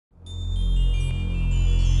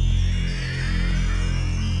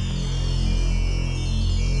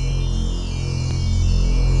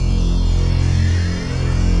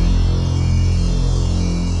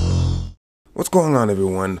going on,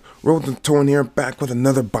 everyone? RobeTheMatoran here, back with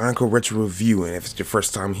another Bionicle Retro Review. And if it's your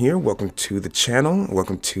first time here, welcome to the channel.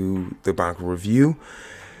 Welcome to the Bionicle Review.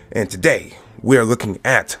 And today, we are looking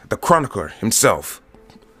at the chronicler himself,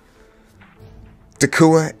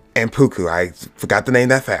 Takua and Pewku. I forgot the name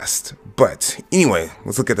that fast. But anyway,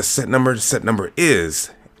 let's look at the set number. The set number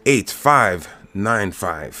is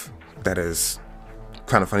 8595. That is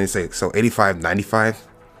kind of funny to say. So 8595.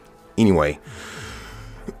 Anyway.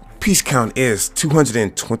 Piece count is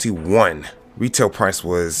 221. Retail price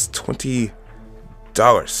was $20.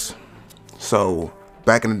 So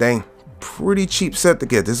back in the day, pretty cheap set to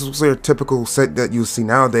get. This was your typical set that you see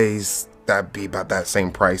nowadays. That'd be about that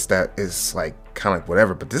same price. That is like kind of like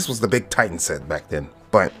whatever. But this was the big Titan set back then.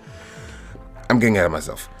 But I'm getting ahead of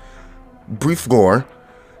myself. Brief lore: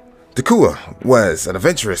 Takua was an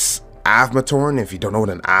adventurous RobeTheMatoran. If you don't know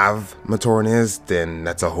what an RobeTheMatoran is, then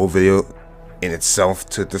that's a whole video in itself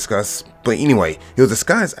to discuss. But anyway, he was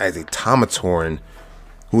disguised as a Tamatoran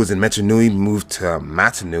who was in Metro Nui, moved to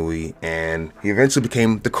Matanui, and he eventually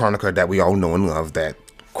became the chronicler that we all know and love, that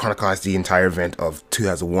chronicled the entire event of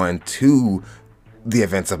 2001 to the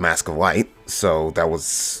events of Mask of Light. So that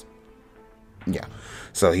was, yeah.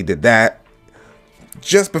 So he did that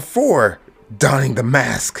just before donning the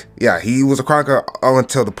mask. Yeah, he was a chronicler all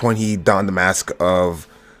until the point he donned the mask of,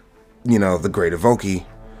 you know, the Great Evoke,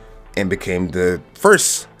 and became the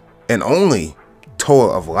first and only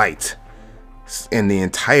Toa of Light in the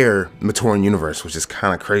entire Matoran universe, which is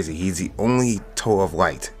kind of crazy. He's the only Toa of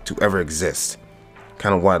Light to ever exist.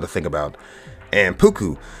 Kind of wild to think about. And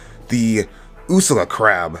Pewku, the Ursula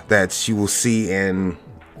crab that you will see in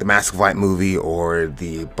the Mask of Light movie or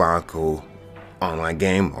the Bionicle online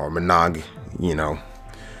game, or Monog, you know.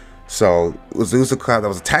 So it was the Ursula crab that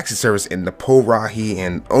was a taxi service in the Po-Rahi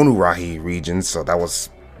and Onurahi regions. So that was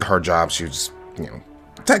her job. She was, you know,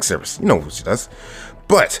 tech service. You know what she does.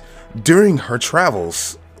 But during her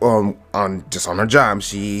travels, on her job,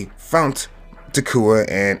 she found Takua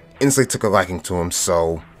and instantly took a liking to him.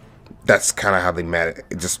 So that's kind of how they met.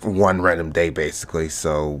 Just one random day, basically.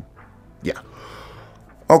 So yeah.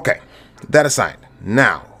 Okay, that aside,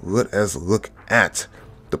 now let us look at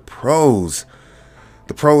the pros.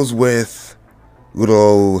 The pros with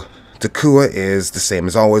little Takua is the same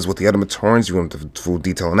as always with the other Matorans. You want the full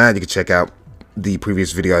detail on that, you can check out the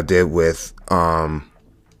previous video I did with Jogger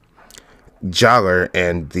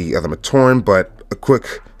and the other Matoran. But a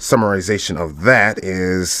quick summarization of that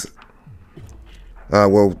is,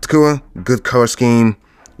 well, Takua, good color scheme,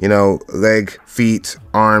 you know, leg, feet,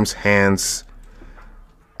 arms, hands,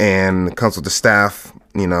 and comes with the staff,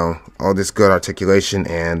 you know, all this good articulation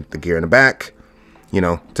and the gear in the back, you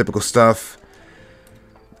know, typical stuff.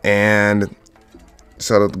 And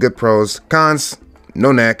so the good pros. Cons: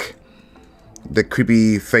 no neck, the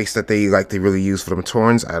creepy face that they really use for the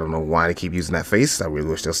Matorans. I don't know why they keep using that face. I really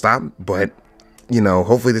wish they'll stop. But you know,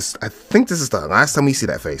 hopefully I think this is the last time we see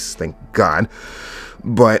that face, thank God.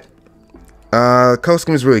 But color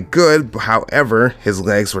scheme is really good. However, his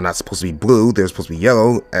legs were not supposed to be blue. They were supposed to be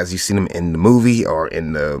yellow, as you've seen him in the movie or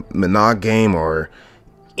in the Monog game or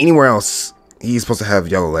anywhere else. He's supposed to have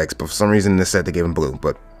yellow legs, but for some reason in this set they gave him blue.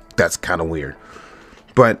 But that's kind of weird.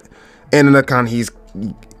 But in another con, he's,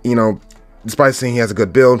 you know, despite saying he has a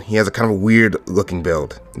good build, he has a kind of a weird looking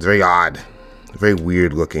build. It's very odd, very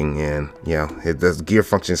weird looking, and yeah, the gear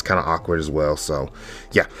function is kind of awkward as well. So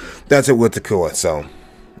yeah, that's it with Takua. So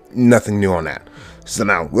nothing new on that. So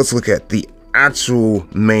now let's look at the actual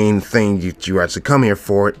main thing you actually come here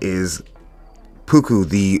for, is Pewku,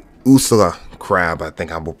 the Ursula crab. I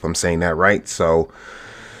think I'm saying that right. So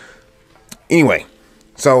anyway,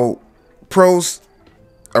 so pros,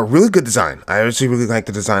 a really good design. I actually really like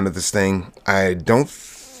the design of this thing. I don't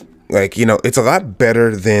like, you know, it's a lot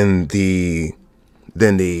better than the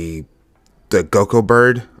Goko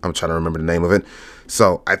bird. I'm trying to remember the name of it.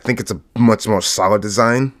 So I think it's a much more solid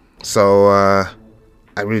design. So I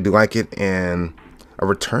really do like it. And a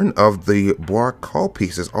return of the Boar Call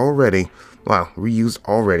pieces already. Wow, reused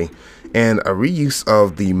already. And a reuse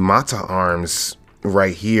of the Mata arms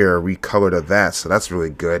right here, recolored of that. So that's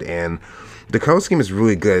really good. And the color scheme is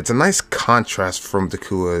really good. It's a nice contrast from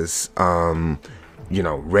Takua's, you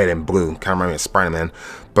know, red and blue. Kind of reminds me of Spider-Man.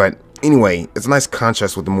 But anyway, it's a nice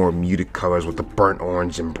contrast with the more muted colors, with the burnt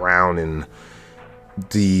orange and brown and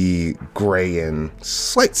the gray and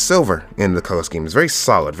slight silver in the color scheme. It's very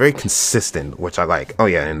solid, very consistent, which I like. Oh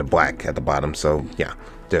yeah, and the black at the bottom. So yeah,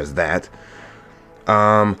 there's that.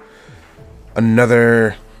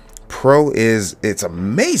 Another pro is its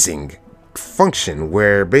amazing function,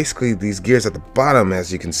 where basically these gears at the bottom,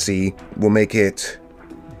 as you can see, will make it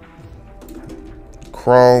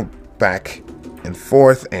crawl back and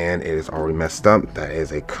forth, and it is already messed up. That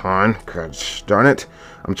is a con. Gosh darn it.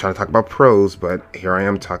 I'm trying to talk about pros, but here I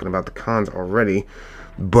am talking about the cons already.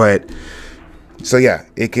 But so yeah,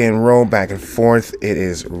 it can roll back and forth. It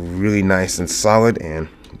is really nice and solid, and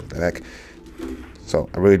what the heck. So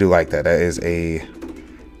I really do like that. That is it's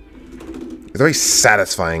a very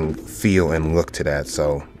satisfying feel and look to that.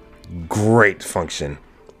 So great function,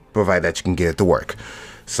 provided that you can get it to work.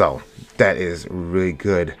 So that is really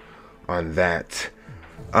good on that.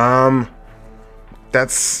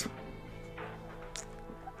 That's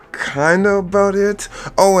kind of about it.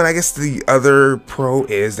 Oh, and I guess the other pro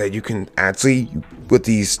is that you can actually, with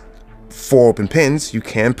these 4 open pins, you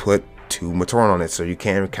can put 2 Matoran on it, so you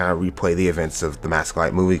can kind of replay the events of the Mask of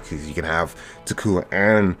Light movie, because you can have Takua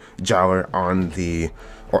and Jowler on the,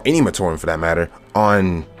 or any Matoran for that matter,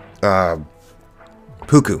 on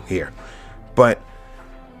Pewku here. But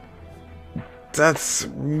that's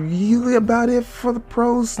really about it for the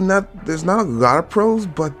pros. There's not a lot of pros,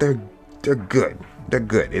 but they're good. They're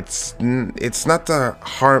good. It's not the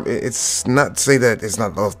harm. It's not to say that it's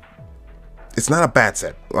not a bad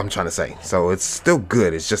set. I'm trying to say. So it's still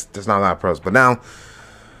good. It's just there's not a lot of pros. But now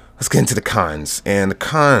let's get into the cons. And the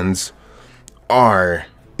cons are,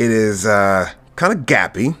 it is kind of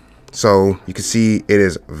gappy. So you can see it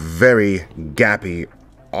is very gappy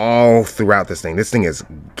all throughout this thing. This thing is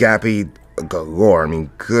gappy galore. I mean,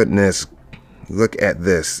 goodness, look at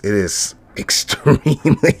this. It is extremely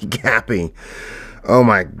gappy. Oh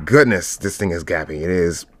my goodness, this thing is gappy. It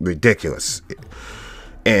is ridiculous.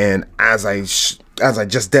 And as I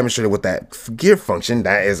just demonstrated with that gear function,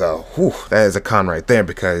 that is a con right there,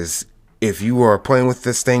 because if you are playing with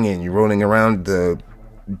this thing and you're rolling around the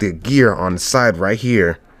gear on the side right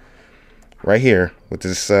here with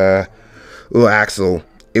this little axle,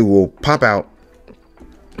 it will pop out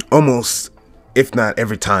almost, if not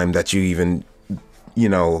every time that you even, you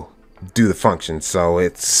know, do the function. So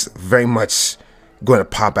it's very much going to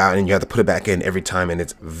pop out, and you have to put it back in every time, and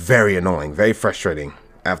it's very annoying, very frustrating.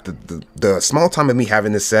 After the small time of me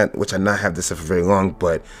having this set, which I not have this set for very long,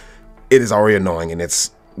 but it is already annoying, and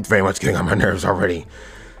it's very much getting on my nerves already.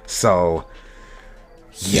 So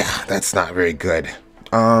yeah, that's not very good.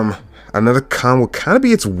 Another con will kind of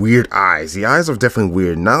be its weird eyes. The eyes are definitely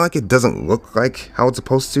weird. Not like it doesn't look like how it's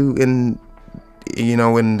supposed to in, you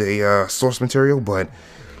know, in the source material, but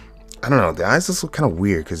I don't know. The eyes just look kind of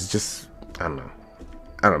weird, because it's just, I don't know,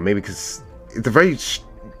 maybe because it's a very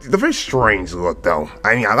strange look, though.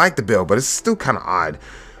 I mean, I like the build, but it's still kind of odd.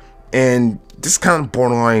 And this kind of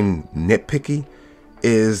borderline nitpicky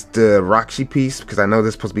is the Roxy piece, because I know this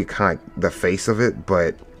is supposed to be kind of like the face of it,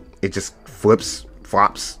 but it just flops.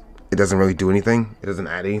 It doesn't really do anything. It doesn't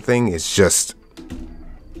add anything. It's just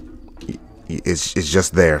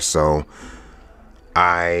there. So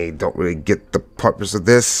I don't really get the purpose of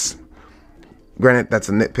this. Granted, that's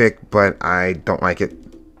a nitpick, but I don't like it.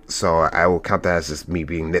 So I will count that as just me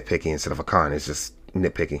being nitpicky instead of a con. It's just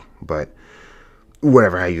nitpicky, but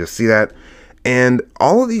whatever, how you see that. And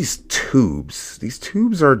all of these tubes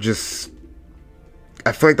are just,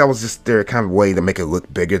 I feel like that was just their kind of way to make it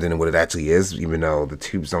look bigger than what it actually is, even though the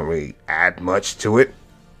tubes don't really add much to it.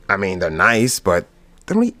 I mean, they're nice, but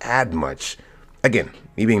they don't really add much. Again,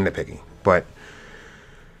 me being nitpicky, but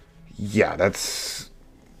yeah, it's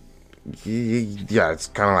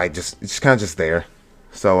kind of like it's kind of just there.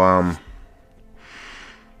 So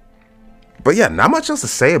but yeah, not much else to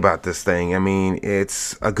say about this thing. I mean,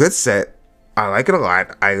 it's a good set. I like it a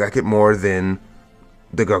lot. I like it more than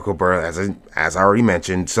the Goku Burr, as I already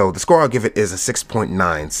mentioned. So the score I'll give it is a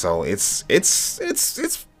 6.9. So it's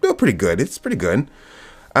still pretty good. It's pretty good.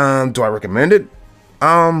 Do I recommend it?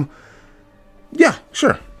 Yeah,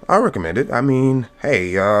 sure. I recommend it. I mean,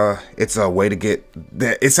 hey, it's a way to get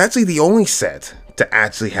it's actually the only set to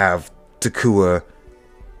actually have Takua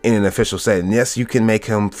in an official set. And yes, you can make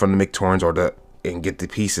him from the McTorns and get the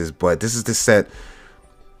pieces, but this is the set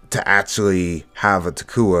to actually have a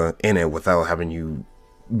Takua in it without having you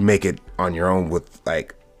make it on your own with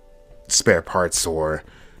like spare parts or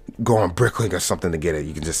go on Bricklink or something to get it.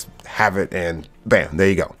 You can just have it and bam, there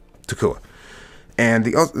you go, Takua. And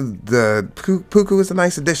the Pewku is a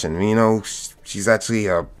nice addition. You know, she's actually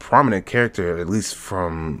a prominent character, at least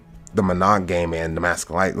from the Monog game and the Mask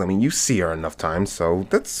of Light. I mean, you see her enough times, so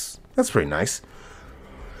that's pretty nice.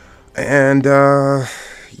 And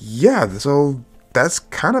yeah, so that's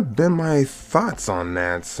kind of been my thoughts on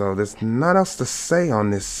that. So there's not else to say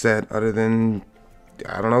on this set other than,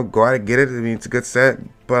 I don't know, go out and get it. I mean, it's a good set,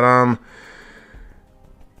 but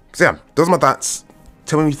so yeah, those are my thoughts.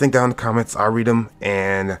 Tell me what you think down in the comments. I'll read them,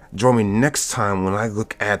 and join me next time when I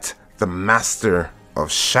look at the Master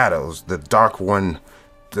of shadows, the dark one,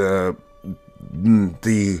 the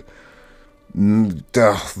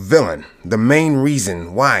villain, the main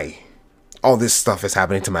reason why all this stuff is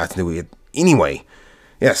happening to Master Nui. Anyway,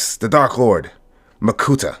 yes, the Dark Lord,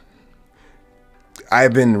 Makuta.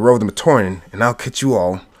 I've been RobeTheMatoran, and I'll catch you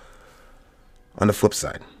all on the flip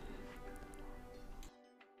side.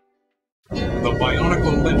 The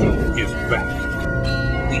Bionicle legend is back.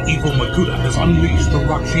 The evil Makuta has unleashed the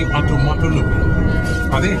Rakshi onto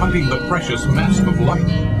Matanui. Are they hunting the precious Mask of Light?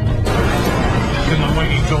 Can the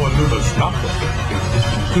mighty Toa Luna stop them?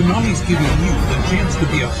 Tsunami's giving you the chance to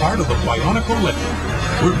be a part of the Bionicle legend.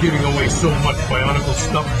 We're giving away so much Bionicle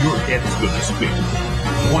stuff your head's gonna spin.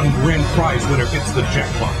 One grand prize winner hits the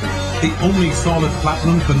jackpot. The only solid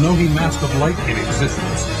platinum Kanohi Mask of Light in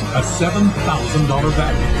existence. A $7,000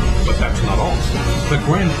 value. But that's not all. The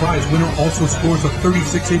grand prize winner also scores a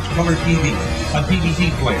 36-inch color TV, a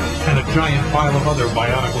DVD player, and a giant pile of other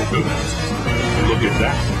Bionicle goodies. Look at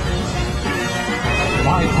that.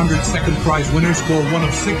 500 second prize winners score one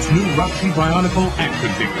of 6 new Rakshi Bionicle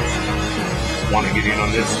action figures. Want to get in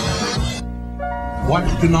on this? Watch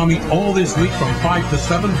Toonami all this week from 5 to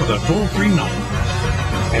 7 for the toll-free number.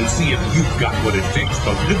 And see if you've got what it takes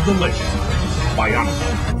to live the legend.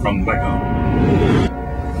 Bionicle from LEGO.